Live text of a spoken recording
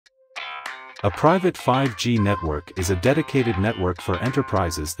A private 5G network is a dedicated network for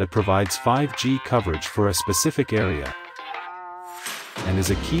enterprises that provides 5G coverage for a specific area and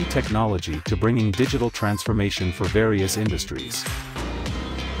is a key technology to bringing digital transformation for various industries.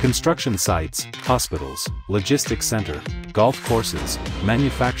 Construction sites, hospitals, logistics center, golf courses,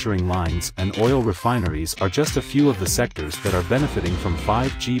 manufacturing lines and oil refineries are just a few of the sectors that are benefiting from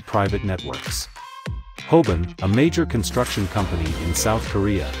 5G private networks. Hoban, a major construction company in South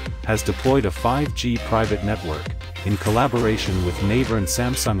Korea, has deployed a 5G private network, in collaboration with NAVER and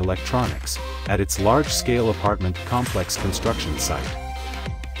Samsung Electronics, at its large-scale apartment complex construction site.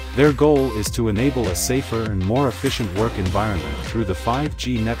 Their goal is to enable a safer and more efficient work environment through the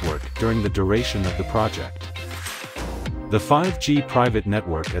 5G network during the duration of the project. The 5G private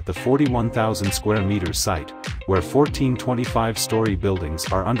network at the 41,000 square meter site, where 14 25-story buildings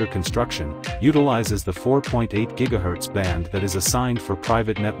are under construction, utilizes the 4.8 GHz band that is assigned for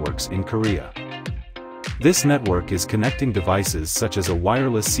private networks in Korea. This network is connecting devices such as a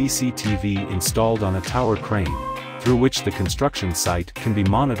wireless CCTV installed on a tower crane, through which the construction site can be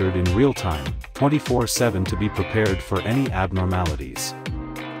monitored in real time, 24/7 to be prepared for any abnormalities.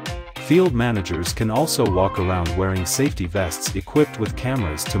 Field managers can also walk around wearing safety vests equipped with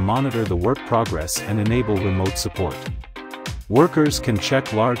cameras to monitor the work progress and enable remote support. Workers can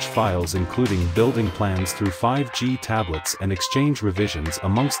check large files including building plans through 5G tablets and exchange revisions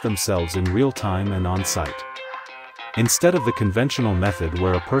amongst themselves in real time and on-site. Instead of the conventional method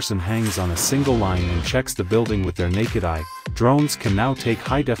where a person hangs on a single line and checks the building with their naked eye, drones can now take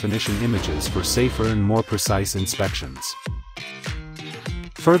high-definition images for safer and more precise inspections.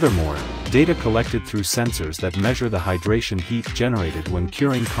 Furthermore, data collected through sensors that measure the hydration heat generated when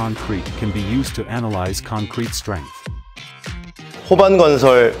curing concrete can be used to analyze concrete strength.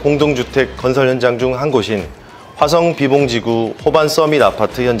 호반건설 공동주택 건설 현장 중 한 곳인 화성 비봉지구 호반 서밋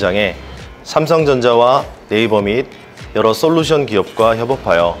아파트 현장에 삼성전자와 네이버 및 여러 솔루션 기업과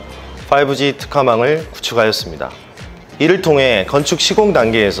협업하여 5G 특화망을 구축하였습니다. 이를 통해 건축 시공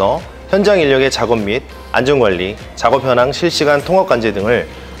단계에서 현장 인력의 작업 및 안전관리, 작업 현황 실시간 통합 관제 등을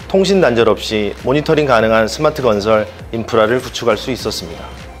통신 단절 없이 모니터링 가능한 스마트 건설 인프라를 구축할 수 있었습니다.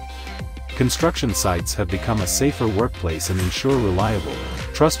 Construction sites have become a safer workplace and ensure reliable,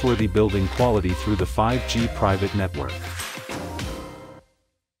 trustworthy building quality through the 5G private network.